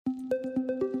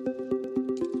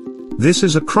This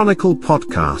is a Chronicle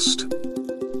podcast,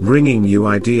 bringing you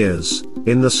ideas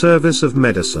in the service of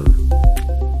medicine.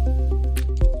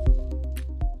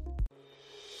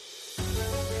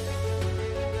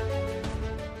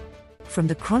 From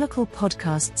the Chronicle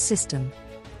podcast system,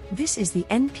 this is the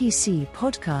NPC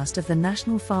podcast of the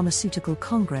National Pharmaceutical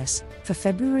Congress for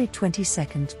February 22,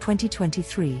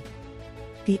 2023.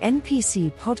 The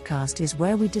NPC podcast is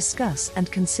where we discuss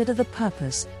and consider the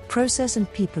purpose, process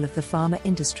and people of the pharma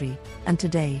industry, and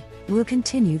today, we'll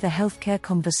continue the healthcare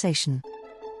conversation.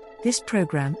 This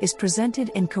program is presented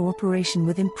in cooperation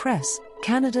with Impress,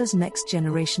 Canada's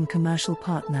next-generation commercial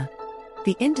partner.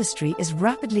 The industry is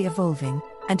rapidly evolving,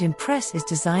 and Impress is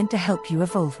designed to help you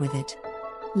evolve with it.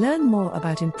 Learn more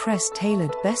about Impress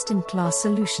tailored best-in-class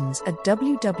solutions at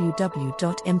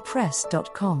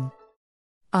www.impress.com.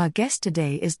 Our guest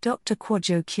today is Dr.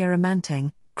 Kwadwo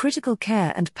Kyeremanteng, critical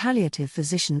care and palliative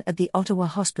physician at the Ottawa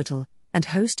Hospital, and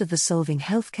host of the Solving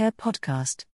Healthcare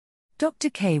podcast. Dr.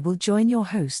 K will join your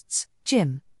hosts,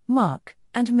 Jim, Mark,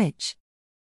 and Mitch.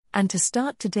 And to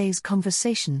start today's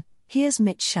conversation, here's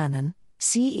Mitch Shannon,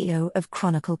 CEO of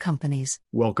Chronicle Companies.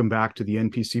 Welcome back to the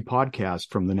NPC podcast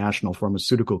from the National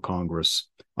Pharmaceutical Congress.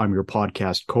 I'm your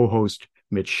podcast co-host,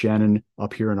 Mitch Shannon,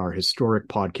 up here in our historic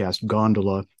podcast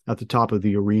gondola at the top of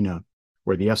the arena,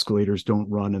 where the escalators don't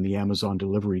run and the Amazon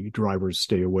delivery drivers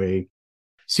stay away.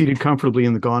 Seated comfortably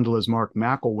in the gondola is Mark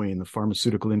McElwain, the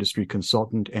pharmaceutical industry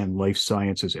consultant and life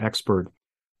sciences expert.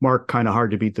 Mark, kind of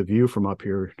hard to beat the view from up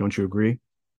here, don't you agree?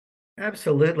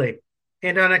 Absolutely.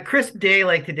 And on a crisp day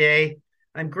like today,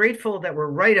 I'm grateful that we're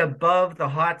right above the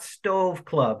Hot Stove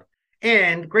Club,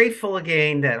 and grateful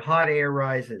again that hot air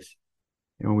rises.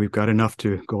 You know, we've got enough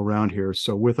to go around here.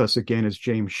 So with us again is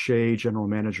James Shea, General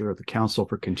Manager of the Council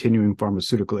for Continuing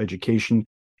Pharmaceutical Education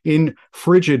in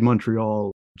frigid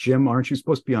Montreal. Jim, aren't you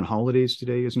supposed to be on holidays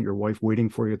today? Isn't your wife waiting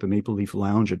for you at the Maple Leaf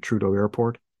Lounge at Trudeau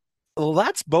Airport? Well,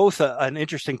 that's both an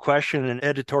interesting question and an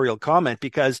editorial comment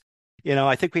because,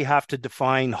 I think we have to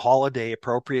define holiday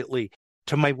appropriately.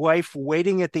 To my wife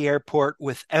waiting at the airport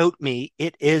without me,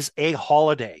 it is a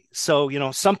holiday. So,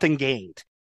 something gained.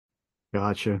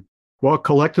 Gotcha. Well,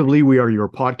 collectively, we are your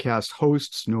podcast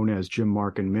hosts, known as Jim,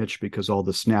 Mark, and Mitch, because all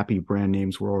the snappy brand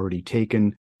names were already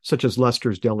taken, such as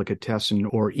Lester's Delicatessen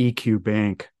or EQ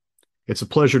Bank. It's a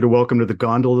pleasure to welcome to the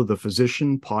gondola the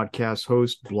physician, podcast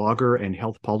host, blogger, and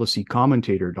health policy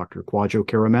commentator, Dr. Kwadwo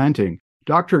Kyeremanteng.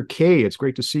 Dr. K, it's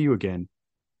great to see you again.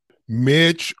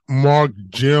 Mitch, Mark,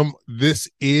 Jim, this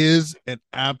is an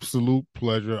absolute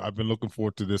pleasure. I've been looking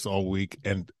forward to this all week,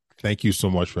 and thank you so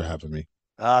much for having me.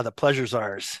 The pleasure's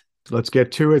ours. Let's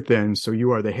get to it then. So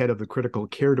you are the head of the critical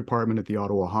care department at the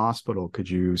Ottawa Hospital. Could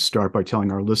you start by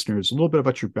telling our listeners a little bit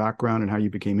about your background and how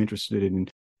you became interested in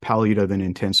palliative and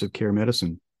intensive care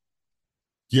medicine?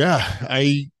 Yeah,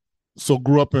 I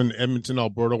grew up in Edmonton,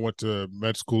 Alberta, went to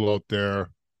med school out there.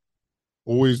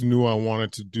 Always knew I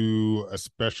wanted to do a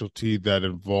specialty that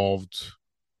involved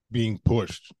being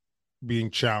pushed,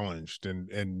 being challenged,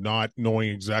 and not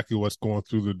knowing exactly what's going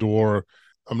through the door.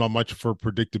 I'm not much for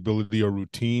predictability or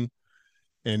routine,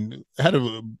 and had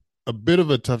a bit of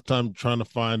a tough time trying to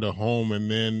find a home. And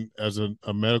then as a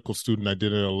medical student, I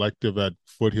did an elective at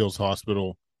Foothills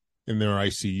Hospital in their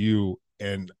ICU.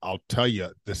 And I'll tell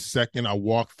you, the second I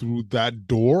walked through that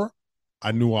door,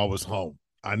 I knew I was home.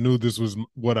 I knew this was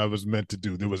what I was meant to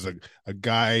do. There was a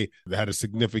guy that had a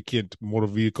significant motor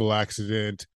vehicle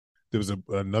accident. There was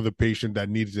another patient that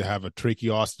needed to have a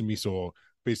tracheostomy, so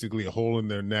basically a hole in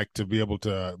their neck to be able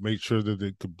to make sure that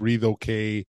they could breathe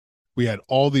okay. We had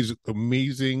all these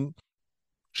amazing,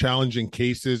 challenging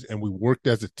cases, and we worked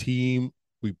as a team.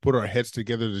 We put our heads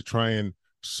together to try and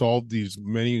solve these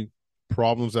many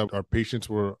problems that our patients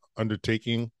were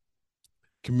undertaking.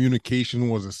 Communication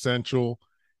was essential,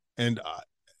 and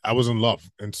I was in love.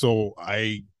 And so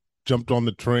I jumped on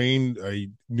the train. I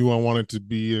knew I wanted to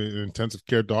be an intensive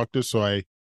care doctor, so I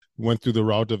went through the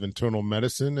route of internal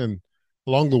medicine, and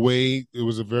along the way, it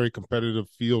was a very competitive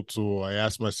field, so I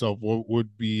asked myself what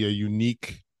would be a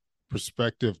unique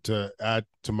perspective to add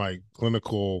to my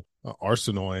clinical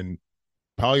arsenal. And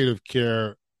palliative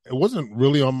care, it wasn't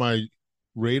really on my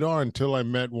radar until I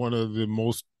met one of the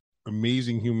most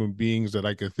amazing human beings that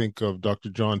I could think of, Dr.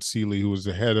 John Seeley, who was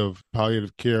the head of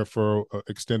palliative care for an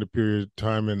extended period of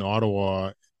time in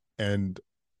Ottawa. And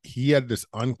he had this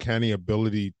uncanny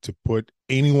ability to put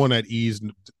anyone at ease,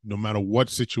 no matter what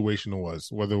situation it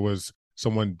was, whether it was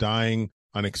someone dying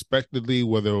unexpectedly,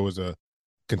 whether it was a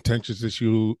contentious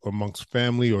issue amongst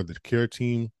family or the care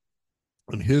team.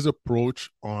 And his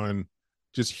approach on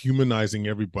just humanizing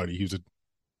everybody. He was a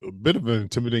a bit of an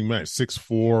intimidating man,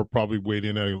 6'4", probably weighed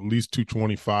in at least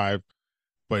 225,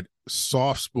 but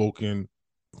soft-spoken,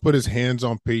 put his hands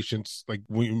on patients. Like,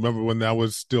 we remember when that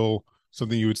was still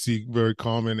something you would see very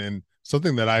common, and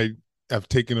something that I have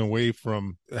taken away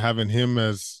from having him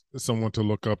as someone to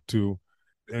look up to.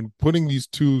 And putting these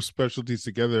two specialties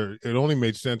together, it only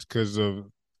made sense because of,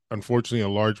 unfortunately, a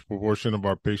large proportion of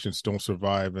our patients don't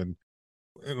survive. And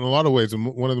in a lot of ways,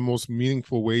 one of the most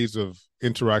meaningful ways of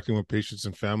interacting with patients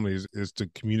and families is to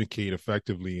communicate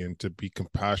effectively and to be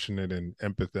compassionate and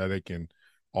empathetic, and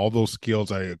all those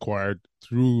skills I acquired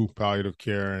through palliative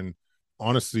care. And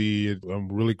honestly, I'm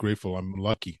really grateful. I'm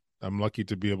lucky. I'm lucky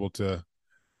to be able to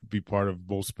be part of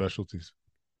both specialties.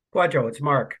 Quadro, it's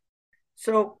Mark.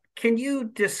 So can you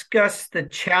discuss the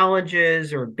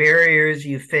challenges or barriers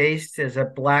you faced as a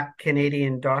Black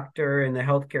Canadian doctor in the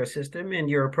healthcare system and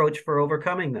your approach for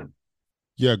overcoming them?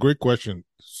 Yeah, great question.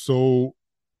 So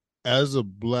as a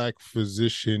Black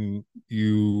physician,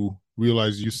 you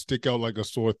realize you stick out like a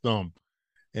sore thumb.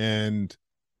 And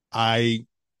I,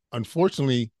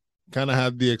 unfortunately, kind of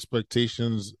had the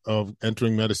expectations of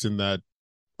entering medicine that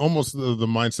almost the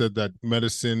mindset that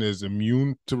medicine is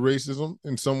immune to racism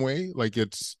in some way. Like,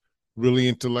 it's really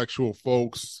intellectual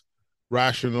folks,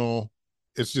 rational.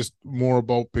 It's just more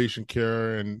about patient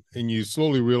care. And you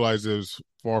slowly realize it was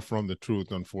far from the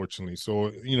truth, unfortunately.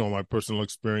 So, my personal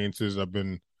experiences,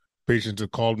 patients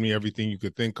have called me everything you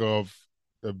could think of.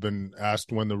 I've been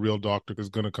asked when the real doctor is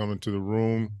going to come into the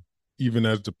room. Even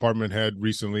as department head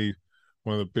recently,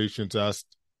 one of the patients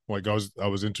asked, like, I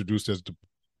was introduced as the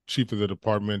chief of the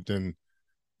department, and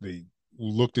they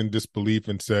looked in disbelief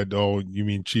and said, "Oh, you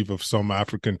mean chief of some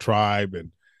African tribe?"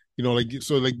 And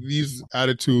these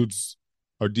attitudes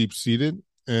are deep seated.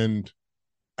 And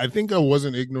I think I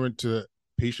wasn't ignorant to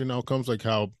patient outcomes, like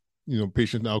how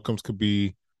patient outcomes could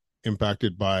be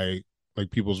impacted by like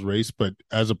people's race. But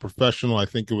as a professional, I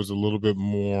think it was a little bit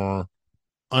more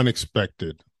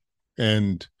unexpected.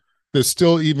 And there's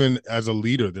still, even as a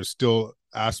leader, there's still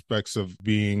aspects of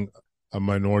being a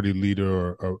minority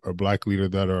leader or a Black leader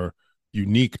that are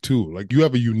unique too. Like, you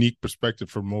have a unique perspective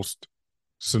for most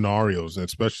scenarios,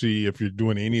 especially if you're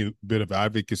doing any bit of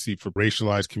advocacy for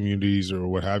racialized communities or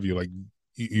what have you. Like,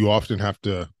 you often have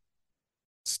to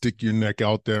stick your neck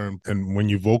out there, and when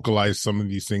you vocalize some of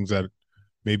these things that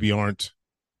maybe aren't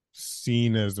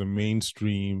seen as a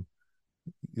mainstream,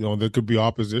 there could be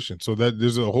opposition. So that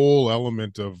there's a whole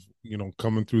element of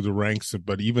coming through the ranks,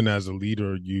 but even as a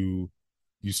leader, you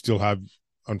still have,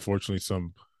 unfortunately,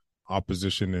 some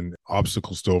opposition and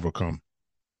obstacles to overcome.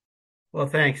 Well,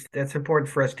 thanks. That's important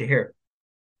for us to hear.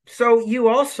 So you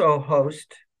also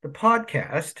host the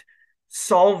podcast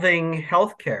Solving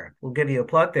Healthcare. We'll give you a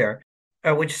plug there,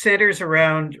 which centers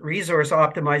around resource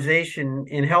optimization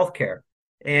in healthcare.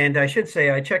 And I should say,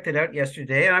 I checked it out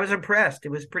yesterday and I was impressed. It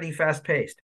was pretty fast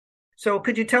paced. So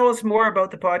could you tell us more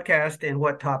about the podcast and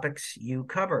what topics you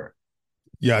cover?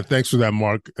 Yeah, thanks for that,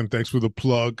 Mark. And thanks for the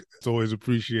plug. It's always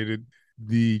appreciated.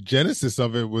 The genesis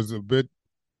of it was a bit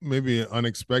maybe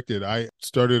unexpected. I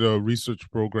started a research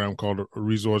program called a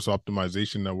Resource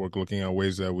Optimization Network, looking at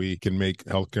ways that we can make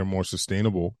healthcare more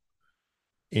sustainable.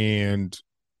 And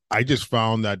I just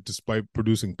found that despite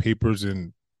producing papers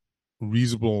in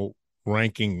reasonable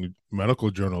ranking medical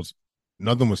journals,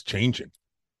 nothing was changing.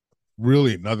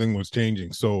 Really, nothing was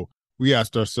changing. So we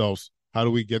asked ourselves, how do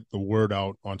we get the word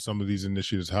out on some of these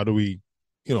initiatives? How do we,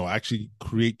 actually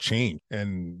create change?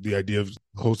 And the idea of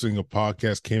hosting a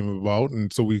podcast came about.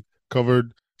 And so we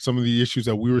covered some of the issues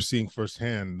that we were seeing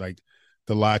firsthand, like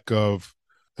the lack of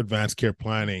advanced care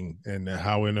planning and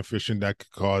how inefficient that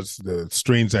could cause, the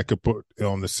strains that could put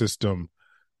on the system.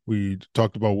 We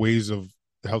talked about ways of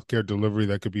healthcare delivery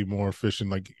that could be more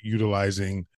efficient, like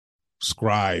utilizing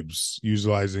scribes,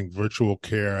 utilizing virtual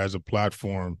care as a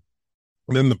platform.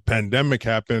 And then the pandemic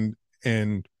happened,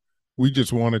 and we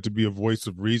just wanted to be a voice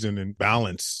of reason and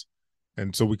balance.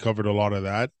 And so we covered a lot of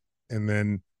that. And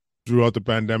then throughout the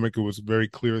pandemic, it was very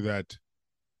clear that,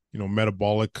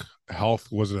 metabolic health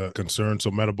was a concern. So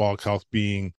metabolic health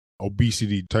being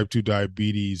obesity, type 2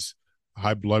 diabetes,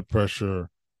 high blood pressure,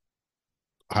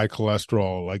 high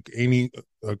cholesterol, like any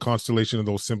constellation of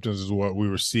those symptoms is what we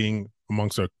were seeing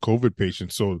amongst our COVID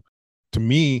patients. So to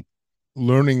me,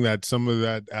 learning that some of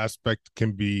that aspect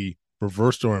can be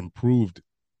reversed or improved,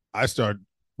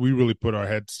 we really put our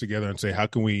heads together and say, how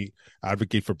can we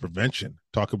advocate for prevention?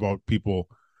 Talk about people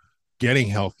getting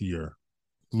healthier,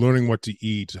 learning what to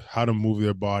eat, how to move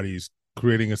their bodies,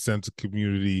 creating a sense of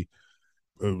community,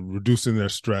 reducing their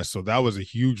stress. So that was a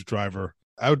huge driver.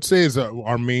 I would say is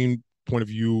our main point of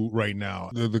view right now.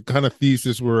 The kind of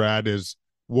thesis we're at is,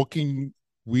 what can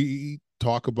we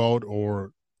talk about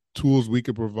or tools we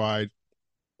could provide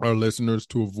our listeners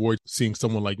to avoid seeing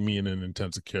someone like me in an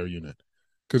intensive care unit.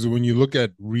 Because when you look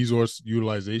at resource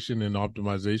utilization and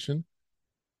optimization,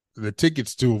 the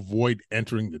ticket's to avoid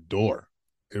entering the door.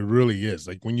 It really is.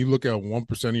 Like when you look at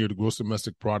 1% of your gross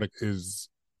domestic product is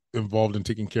involved in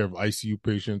taking care of ICU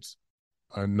patients,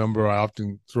 a number I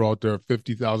often throw out there,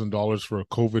 $50,000 for a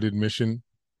COVID admission,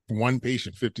 one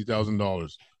patient,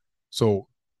 $50,000. So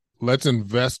let's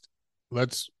invest,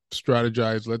 let's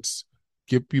strategize, let's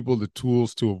give people the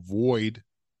tools to avoid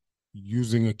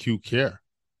using acute care,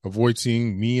 avoid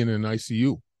seeing me in an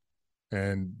ICU.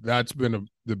 And that's been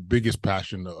the biggest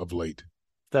passion of late.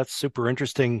 That's super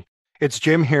interesting. It's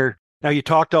Jim here. Now, you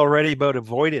talked already about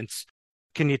avoidance.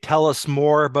 Can you tell us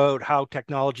more about how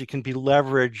technology can be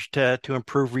leveraged to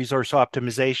improve resource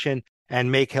optimization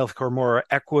and make healthcare more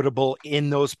equitable in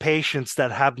those patients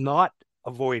that have not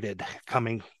avoided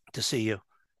coming to see you?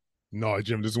 No,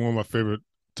 Jim, this is one of my favorite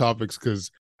topics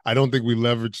because I don't think we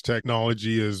leverage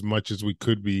technology as much as we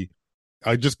could be.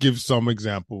 I just give some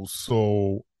examples.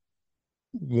 So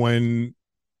when,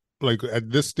 like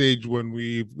at this stage, when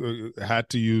we've had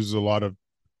to use a lot of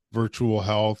virtual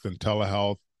health and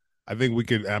telehealth, I think we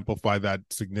could amplify that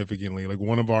significantly. Like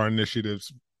one of our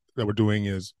initiatives that we're doing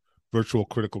is virtual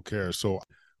critical care. So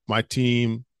my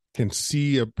team can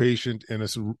see a patient in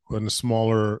a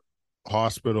smaller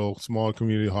hospital, smaller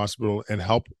community hospital, and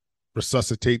help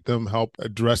resuscitate them, help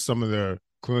address some of their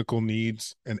clinical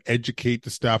needs, and educate the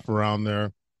staff around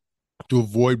there to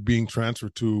avoid being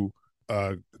transferred to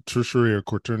a tertiary or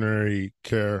quaternary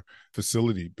care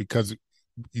facility because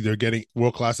they're getting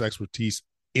world-class expertise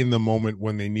in the moment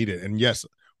when they need it. And yes,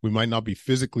 we might not be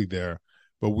physically there,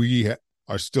 but we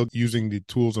are still using the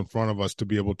tools in front of us to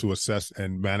be able to assess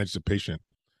and manage the patient.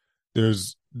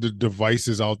 There's the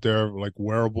devices out there like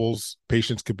wearables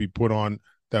patients could be put on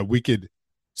that we could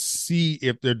see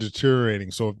if they're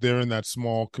deteriorating. So if they're in that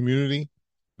small community,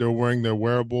 they're wearing their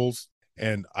wearables,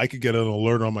 and I could get an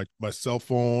alert on my cell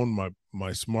phone,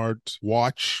 my smart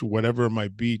watch, whatever it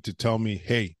might be, to tell me,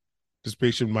 hey, this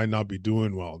patient might not be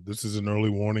doing well. This is an early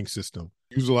warning system.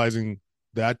 Utilizing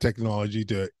that technology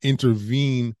to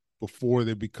intervene before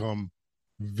they become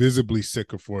visibly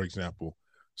sicker, for example.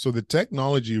 So the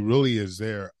technology really is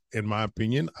there, in my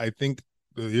opinion. I think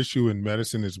the issue in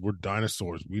medicine is we're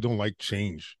dinosaurs. We don't like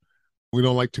change. We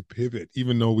don't like to pivot,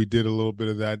 even though we did a little bit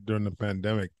of that during the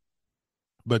pandemic.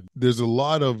 But there's a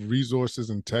lot of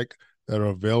resources and tech that are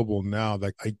available now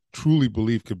that I truly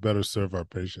believe could better serve our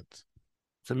patients.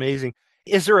 It's amazing.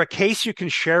 Is there a case you can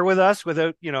share with us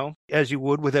without, as you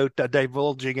would, without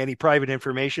divulging any private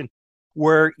information,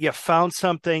 where you found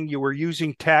something, you were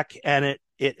using tech and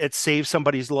it saved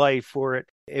somebody's life, or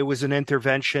it was an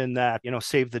intervention that,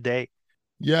 saved the day?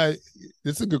 Yeah,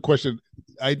 it's a good question.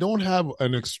 I don't have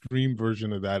an extreme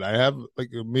version of that. I have like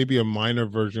maybe a minor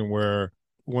version where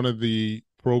one of the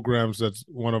programs that's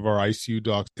one of our ICU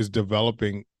docs is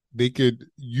developing, they could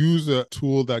use a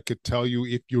tool that could tell you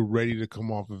if you're ready to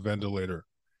come off a ventilator.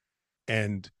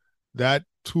 And that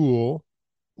tool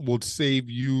will save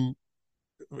you,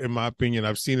 in my opinion.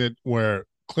 I've seen it where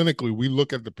clinically we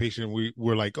look at the patient,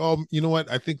 we're like, oh, you know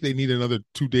what? I think they need another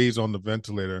 2 days on the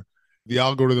ventilator. The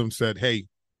algorithm said, hey,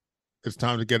 it's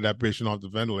time to get that patient off the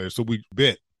ventilator. So we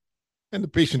bit, and the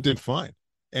patient did fine.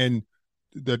 And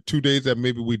the 2 days that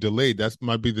maybe we delayed, that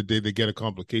might be the day they get a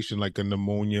complication like a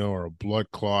pneumonia or a blood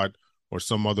clot or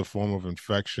some other form of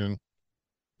infection.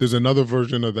 There's another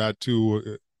version of that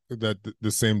too that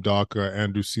the same doc,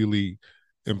 Andrew Seeley,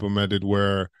 implemented,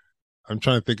 where I'm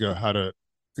trying to think of how to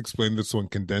explain this one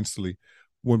condensedly.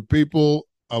 When people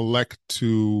elect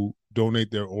to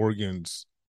donate their organs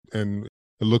and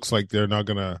it looks like they're not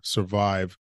going to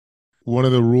survive, one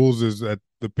of the rules is that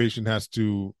the patient has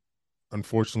to,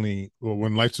 unfortunately,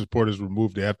 when life support is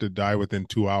removed, they have to die within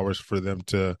 2 hours for them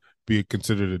to be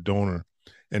considered a donor.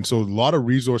 And so a lot of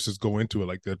resources go into it,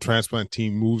 like the transplant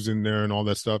team moves in there and all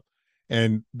that stuff.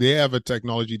 And they have a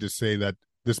technology to say that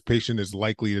this patient is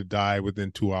likely to die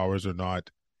within 2 hours or not.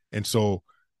 And so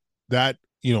that,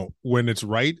 when it's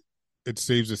right, it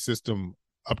saves the system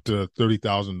up to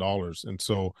 $30,000. And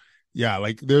so, yeah,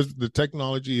 like the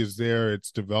technology is there,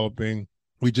 it's developing.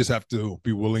 We just have to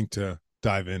be willing to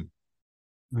dive in.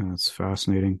 That's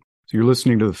fascinating. So you're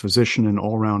listening to the physician and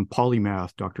all-round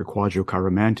polymath, Dr. Kwadwo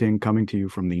Kyeremanteng, coming to you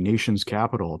from the nation's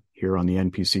capital here on the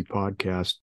NPC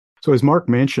podcast. So as Mark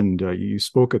mentioned, you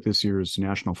spoke at this year's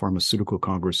National Pharmaceutical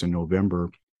Congress in November.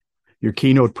 Your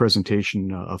keynote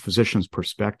presentation, A Physician's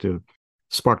Perspective,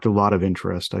 sparked a lot of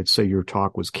interest. I'd say your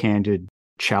talk was candid,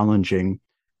 challenging,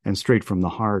 and straight from the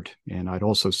heart. And I'd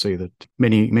also say that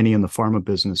many in the pharma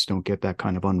business don't get that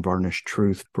kind of unvarnished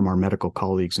truth from our medical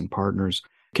colleagues and partners.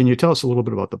 Can you tell us a little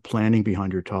bit about the planning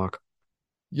behind your talk?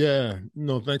 Yeah,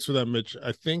 no, thanks for that, Mitch.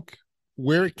 I think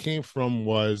where it came from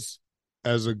was,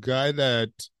 as a guy that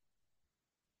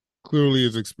clearly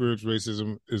has experienced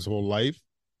racism his whole life,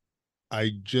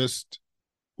 I just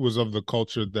was of the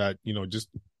culture that, just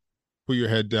put your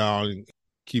head down and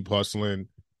keep hustling.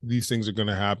 These things are going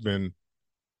to happen.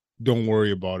 Don't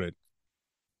worry about it.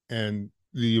 And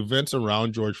the events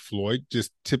around George Floyd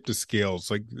just tipped the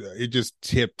scales. Like, it just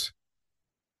tipped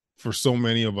for so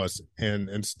many of us. And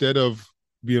instead of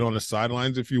being on the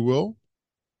sidelines, if you will,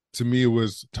 to me, it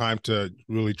was time to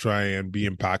really try and be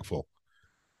impactful.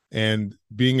 And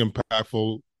being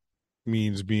impactful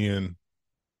means being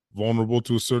vulnerable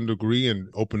to a certain degree and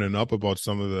opening up about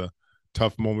some of the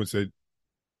tough moments that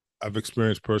I've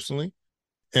experienced personally.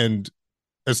 And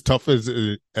as tough as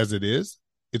it is,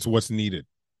 it's what's needed.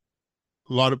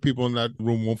 A lot of people in that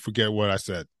room won't forget what I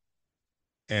said,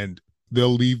 and they'll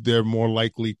leave there more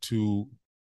likely to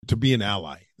be an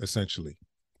ally, essentially,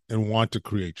 and want to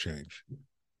create change.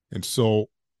 And so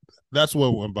that's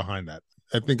what went behind that.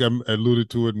 I think I alluded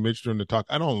to it, Mitch, during the talk.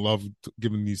 I don't love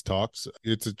giving these talks.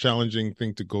 It's a challenging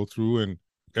thing to go through, and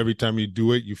every time you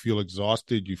do it, you feel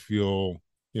exhausted. You feel,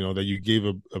 that you gave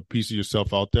a piece of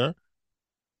yourself out there.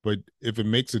 But if it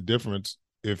makes a difference,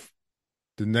 if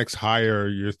the next hire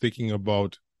you're thinking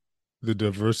about the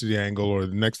diversity angle, or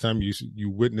the next time you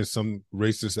witness some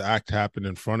racist act happen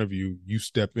in front of you, you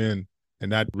step in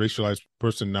and that racialized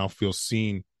person now feels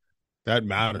seen, that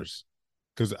matters.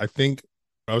 Because I think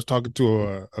I was talking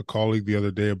to a colleague the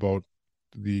other day about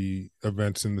the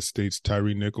events in the States,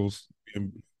 Tyree Nichols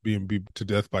being beat to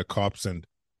death by cops. And,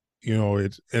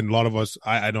 and a lot of us,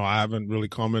 I know I haven't really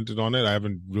commented on it. I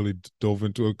haven't really dove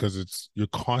into it because you're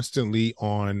constantly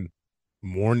in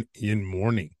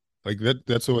mourning. Like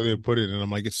that's the way they put it. And I'm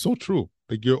like, it's so true.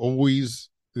 Like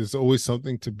there's always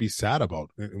something to be sad about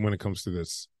when it comes to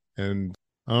this. And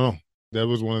I don't know, that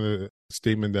was one of the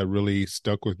statements that really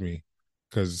stuck with me,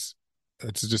 because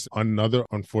it's just another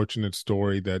unfortunate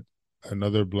story that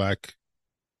another Black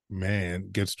man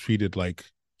gets treated like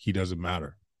he doesn't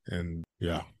matter. And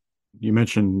yeah. You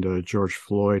mentioned George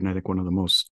Floyd, and I think one of the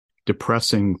most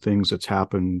depressing things that's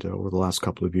happened over the last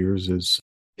couple of years is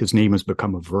his name has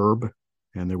become a verb.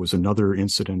 And there was another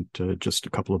incident just a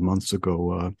couple of months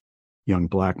ago, a young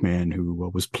Black man who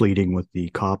was pleading with the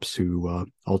cops who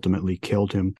ultimately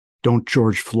killed him. Don't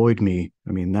George Floyd me.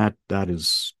 I mean, that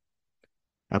is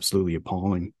absolutely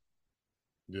appalling.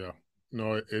 Yeah,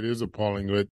 no, it is appalling.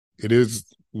 But it is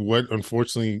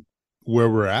unfortunately, where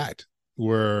we're at,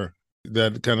 where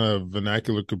that kind of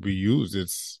vernacular could be used.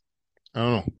 I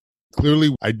don't know.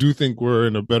 Clearly, I do think we're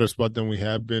in a better spot than we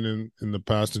have been in the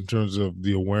past in terms of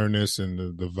the awareness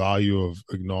and the value of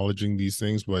acknowledging these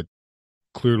things. But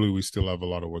clearly, we still have a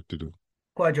lot of work to do.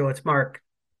 Kwadwo, it's Mark.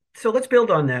 So let's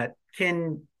build on that.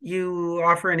 Can you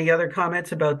offer any other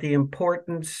comments about the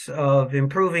importance of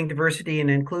improving diversity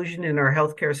and inclusion in our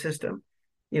healthcare system,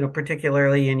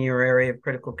 particularly in your area of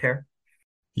critical care?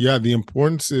 Yeah, the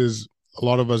importance is a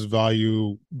lot of us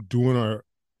value doing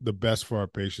the best for our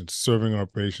patients, serving our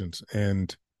patients,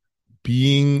 and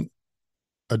being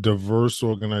a diverse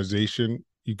organization.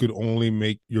 You could only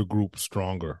make your group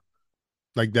stronger.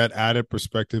 Like, that added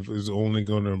perspective is only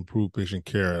going to improve patient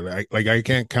care. I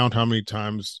can't count how many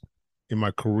times in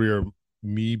my career,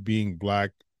 me being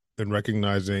Black and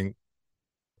recognizing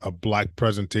a Black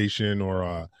presentation,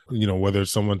 or whether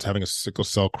someone's having a sickle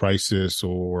cell crisis,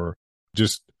 or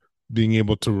just being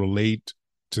able to relate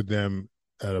to them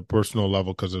at a personal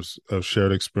level because of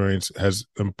shared experience, has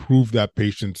improved that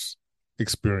patient's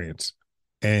experience.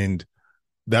 And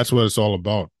that's what it's all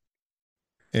about.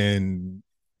 And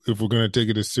if we're going to take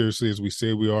it as seriously as we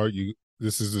say we are,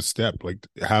 this is a step. Like,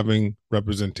 having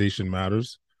representation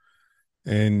matters.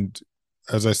 And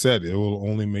as I said, it will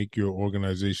only make your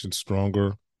organization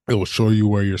stronger. It will show you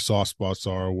where your soft spots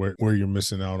are, where you're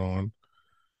missing out on.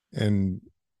 And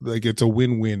it's a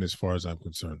win-win as far as I'm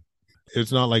concerned.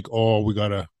 It's not like, we got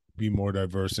to be more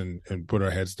diverse and put our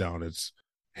heads down. It's,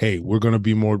 hey, we're going to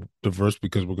be more diverse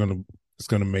because it's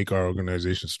going to make our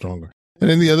organization stronger. And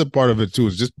then the other part of it too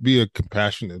is just be a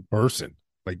compassionate person.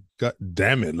 Like, God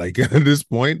damn it. Like, at this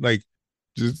point,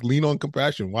 just lean on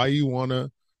compassion. Why you want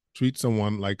to treat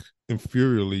someone like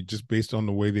inferiorly just based on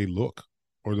the way they look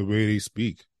or the way they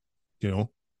speak?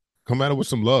 Come at it with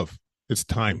some love. It's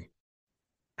time.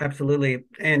 Absolutely.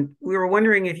 And we were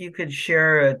wondering if you could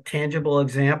share a tangible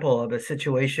example of a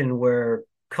situation where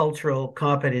cultural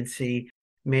competency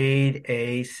made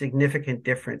a significant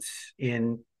difference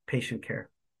in patient care.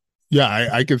 Yeah,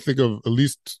 I can think of at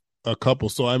least a couple.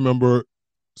 So I remember,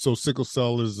 so sickle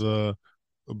cell is a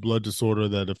blood disorder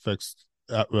that affects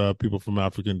people from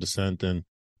African descent, and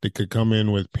they could come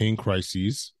in with pain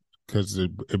crises because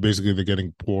basically they're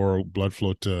getting poor blood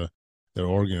flow to their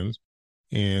organs.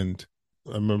 And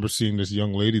I remember seeing this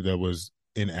young lady that was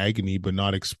in agony, but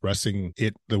not expressing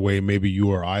it the way maybe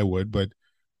you or I would. But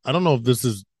I don't know if this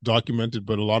is documented,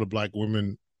 but a lot of Black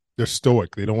women, they're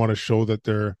stoic. They don't want to show that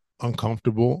they're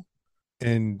uncomfortable.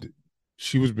 And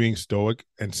she was being stoic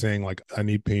and saying, like, I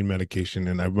need pain medication.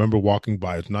 And I remember walking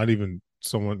by. It's not even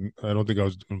someone, I don't think I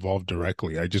was involved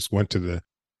directly. I just went to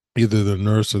either the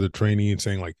nurse or the trainee and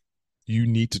saying, like, you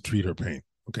need to treat her pain.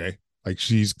 Okay. Like,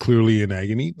 she's clearly in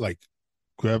agony. Like,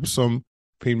 grab some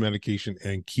pain medication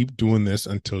and keep doing this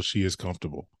until she is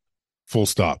comfortable. Full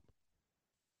stop.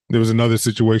 There was another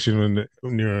situation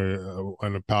near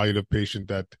a palliative patient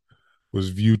that was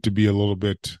viewed to be a little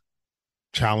bit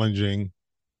challenging,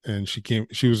 and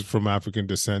she was from African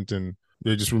descent, and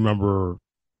I just remember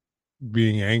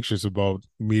being anxious about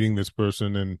meeting this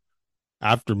person, and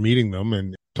after meeting them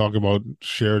and talking about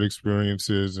shared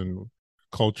experiences and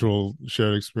cultural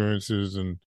shared experiences,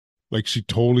 and like, she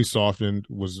totally softened,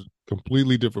 was a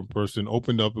completely different person,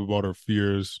 opened up about her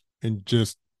fears, and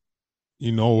just,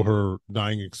 her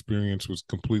dying experience was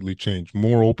completely changed,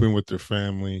 more open with their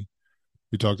family.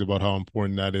 We talked about how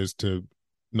important that is to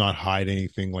not hide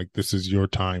anything, like, this is your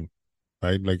time,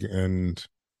 right? Like, and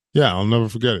yeah, I'll never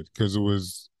forget it because it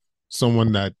was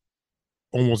someone that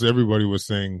almost everybody was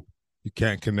saying you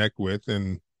can't connect with,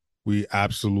 and we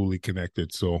absolutely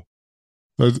connected. So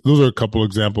those are a couple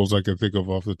examples I can think of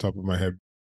off the top of my head.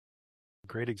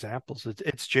 Great examples.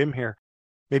 It's Jim here.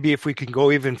 Maybe if we can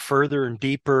go even further and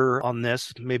deeper on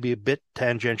this, maybe a bit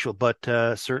tangential, but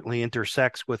certainly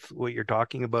intersects with what you're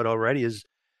talking about already, is,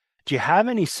 do you have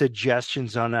any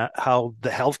suggestions on how the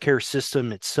healthcare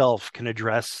system itself can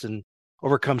address and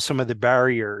overcome some of the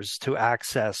barriers to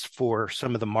access for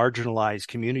some of the marginalized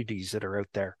communities that are out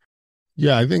there?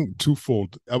 Yeah, I think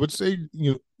twofold. I would say,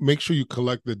 make sure you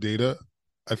collect the data.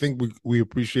 I think we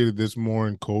appreciated this more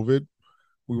in COVID.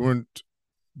 We weren't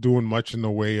doing much in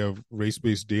the way of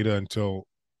race-based data until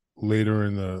later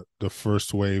in the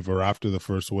first wave or after the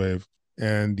first wave.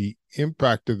 And the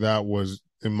impact of that was,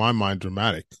 in my mind,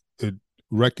 dramatic. It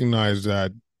recognized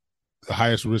that the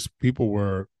highest risk people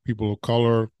were people of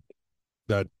color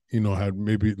that, had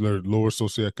maybe lower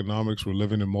socioeconomics, were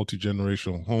living in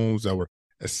multi-generational homes, that were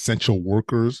essential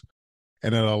workers.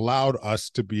 And it allowed us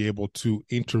to be able to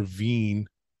intervene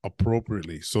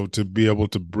appropriately. So to be able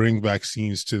to bring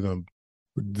vaccines to them.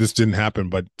 This didn't happen,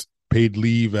 but paid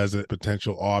leave as a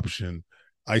potential option,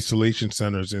 isolation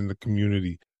centers in the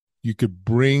community. You could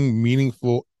bring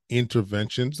meaningful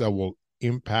interventions that will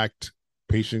impact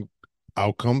patient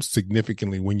outcomes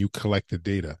significantly when you collect the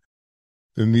data.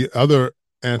 And the other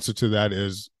answer to that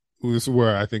is, this is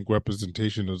where I think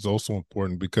representation is also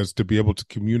important, because to be able to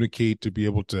communicate, to be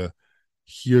able to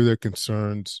hear their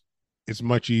concerns, it's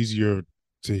much easier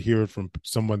to hear it from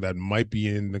someone that might be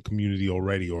in the community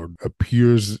already or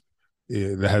appears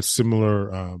that has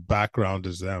similar background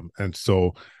as them. And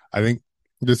so I think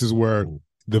this is where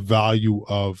the value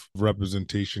of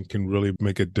representation can really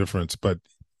make a difference. But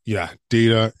yeah,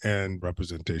 data and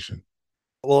representation.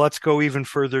 Well, let's go even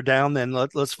further down then.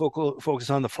 Let's focus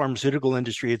on the pharmaceutical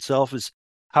industry itself.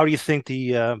 How do you think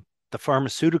the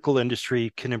pharmaceutical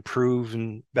industry can improve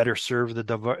and better serve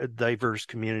the diverse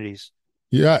communities?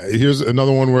 Yeah, here's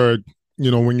another one where,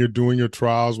 when you're doing your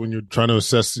trials, when you're trying to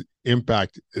assess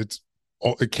impact, it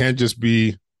can't just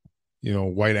be,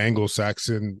 white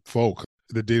Anglo-Saxon folk.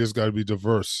 The data's got to be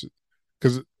diverse.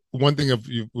 Because one thing,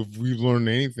 if we've learned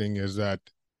anything, is that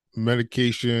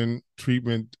medication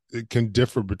treatment, it can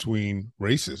differ between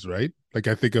races, right? Like,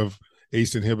 I think of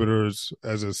ACE inhibitors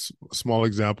as a small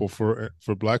example for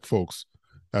Black folks.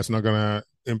 That's not going to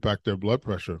impact their blood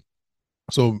pressure.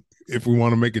 So if we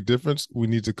want to make a difference, we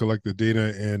need to collect the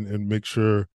data and make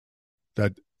sure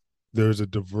that there's a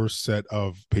diverse set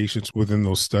of patients within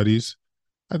those studies.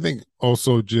 I think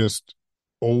also just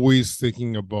always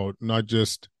thinking about not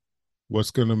just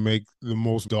what's going to make the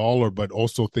most dollar, but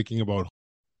also thinking about,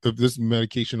 if this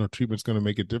medication or treatment is going to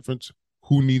make a difference,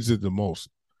 who needs it the most?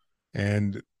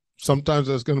 And sometimes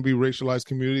that's going to be racialized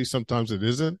communities, sometimes it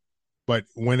isn't. But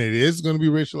when it is going to be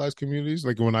racialized communities,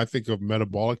 like when I think of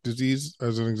metabolic disease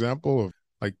as an example of,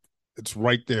 like, it's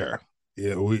right there.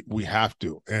 Yeah, we have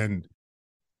to. And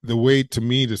the way to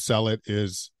me to sell it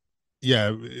is,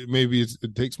 yeah, maybe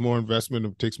it takes more investment,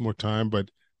 it takes more time, but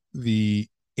the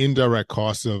indirect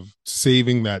cost of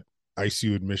saving that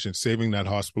ICU admission, saving that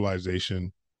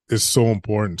hospitalization is so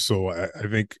important. So I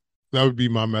think that would be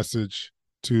my message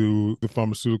to the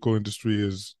pharmaceutical industry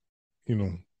is,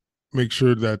 make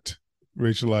sure that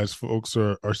racialized folks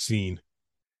are seen.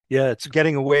 Yeah, it's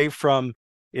getting away from,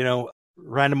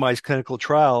 randomized clinical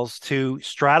trials to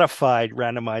stratified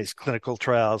randomized clinical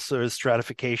trials. So there's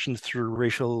stratification through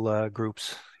racial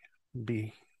groups.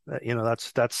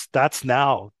 That's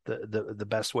now the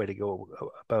best way to go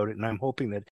about it. And I'm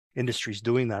hoping that industry's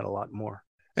doing that a lot more.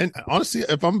 And honestly,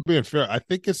 if I'm being fair, I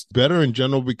think it's better in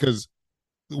general because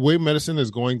the way medicine is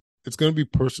going, it's going to be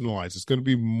personalized. It's going to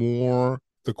be more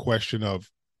the question of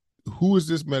who is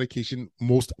this medication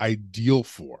most ideal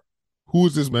for? Who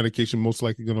is this medication most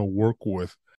likely going to work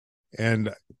with?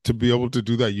 And to be able to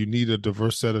do that, you need a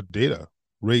diverse set of data,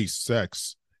 race,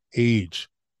 sex, age,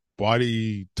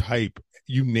 body type,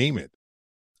 you name it.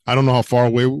 I don't know how far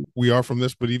away we are from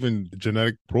this, but even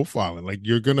genetic profiling, like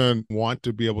you're going to want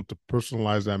to be able to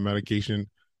personalize that medication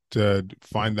to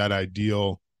find that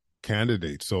ideal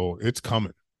candidate. So it's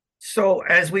coming. So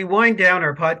as we wind down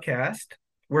our podcast,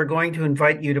 we're going to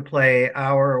invite you to play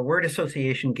our word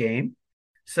association game.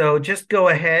 So just go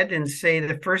ahead and say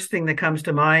the first thing that comes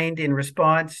to mind in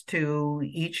response to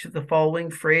each of the following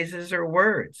phrases or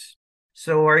words.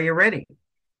 So are you ready?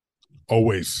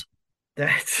 Always.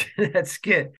 That's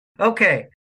good. Okay.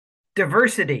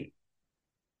 Diversity.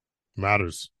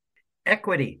 Matters.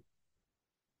 Equity.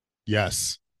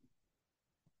 Yes.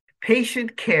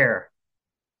 Patient care.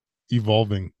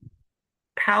 Evolving.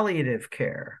 Palliative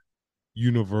care.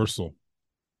 Universal.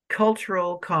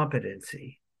 Cultural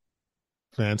competency.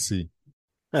 Fancy.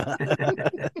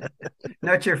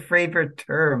 Not your favorite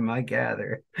term, I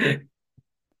gather.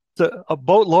 A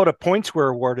boatload of points were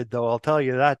awarded, though. I'll tell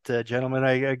you that, gentlemen.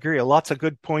 I agree. Lots of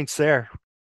good points there.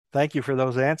 Thank you for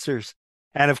those answers.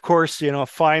 And of course,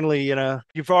 finally,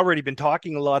 you've already been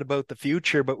talking a lot about the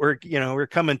future, but we're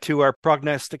coming to our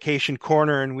prognostication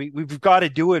corner, and we've got to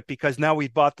do it because now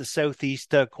we've bought the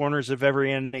southeast corners of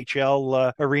every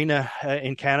NHL arena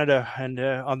in Canada and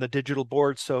on the digital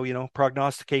board. So,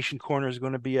 prognostication corner is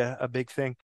going to be a big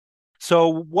thing. So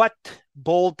what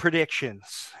bold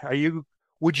predictions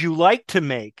would you like to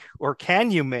make, or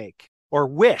can you make, or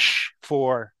wish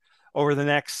for over the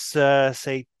next,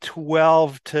 say,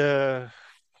 12 to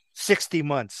 60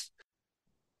 months?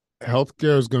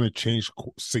 Healthcare is going to change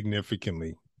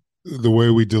significantly. The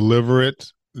way we deliver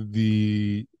it,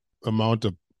 the amount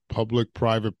of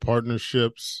public-private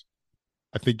partnerships.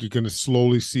 I think you're going to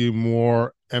slowly see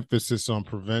more emphasis on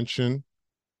prevention.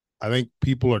 I think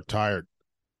people are tired.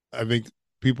 I think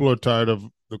people are tired of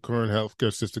the current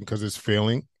healthcare system because it's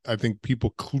failing. I think people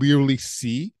clearly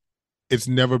see it's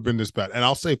never been this bad. And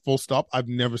I'll say full stop, I've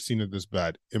never seen it this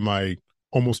bad in my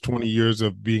almost 20 years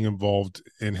of being involved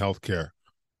in healthcare.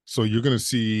 So you're going to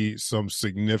see some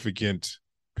significant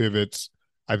pivots.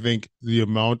 I think the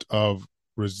amount of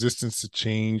resistance to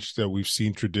change that we've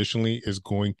seen traditionally is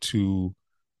going to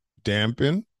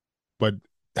dampen, but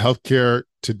healthcare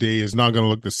today is not going to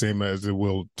look the same as it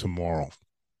will tomorrow,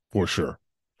 for sure.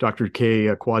 Dr. Kay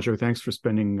Kwadwo, thanks for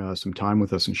spending some time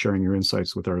with us and sharing your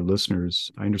insights with our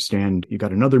listeners. I understand you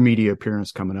got another media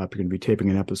appearance coming up. You're going to be taping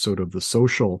an episode of The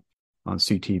Social on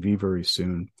CTV very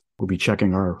soon. We'll be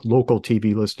checking our local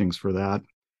TV listings for that.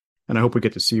 And I hope we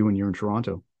get to see you when you're in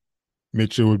Toronto.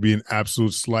 Mitch, it would be an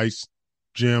absolute slice.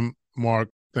 Jim, Mark,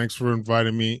 thanks for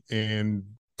inviting me. And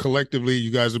collectively,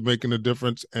 you guys are making a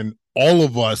difference. And all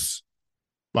of us,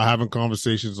 by having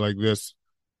conversations like this,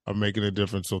 are making a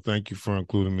difference. So thank you for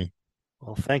including me.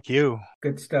 Well, thank you.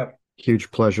 Good stuff.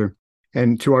 Huge pleasure.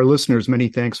 And to our listeners, many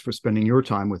thanks for spending your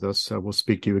time with us. We'll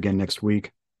speak to you again next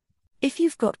week. If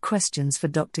you've got questions for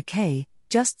Dr. Kay,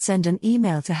 just send an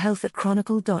email to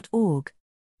health@chronicle.org.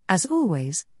 As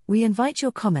always, we invite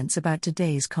your comments about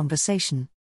today's conversation.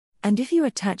 And if you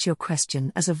attach your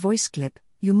question as a voice clip,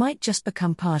 you might just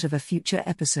become part of a future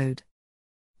episode.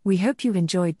 We hope you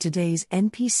enjoyed today's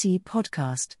NPC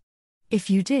podcast. If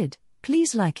you did,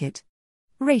 please like it,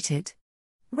 rate it,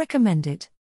 recommend it,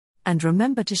 and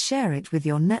remember to share it with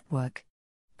your network.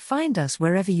 Find us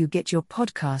wherever you get your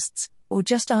podcasts, or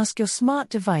just ask your smart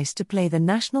device to play the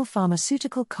National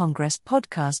Pharmaceutical Congress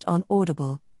podcast on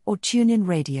Audible, or TuneIn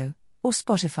Radio, or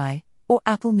Spotify, or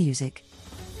Apple Music.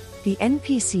 The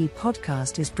NPC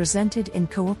podcast is presented in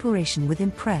cooperation with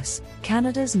Impress,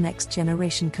 Canada's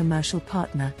next-generation commercial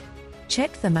partner.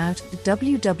 Check them out at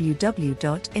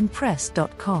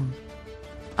www.impress.com.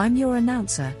 I'm your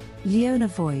announcer, Leona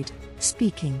Void,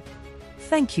 speaking.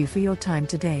 Thank you for your time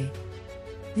today.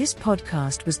 This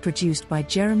podcast was produced by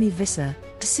Jeremy Visser,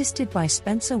 assisted by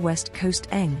Spencer West Coast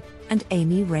Eng, and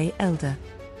Amy Ray Elder.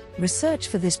 Research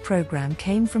for this program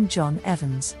came from John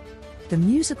Evans. The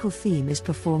musical theme is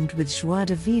performed with Joie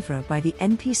de Vivre by the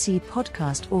NPC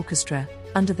Podcast Orchestra,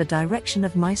 under the direction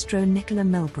of Maestro Nicola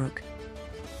Melbrook.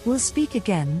 We'll speak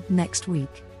again next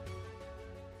week.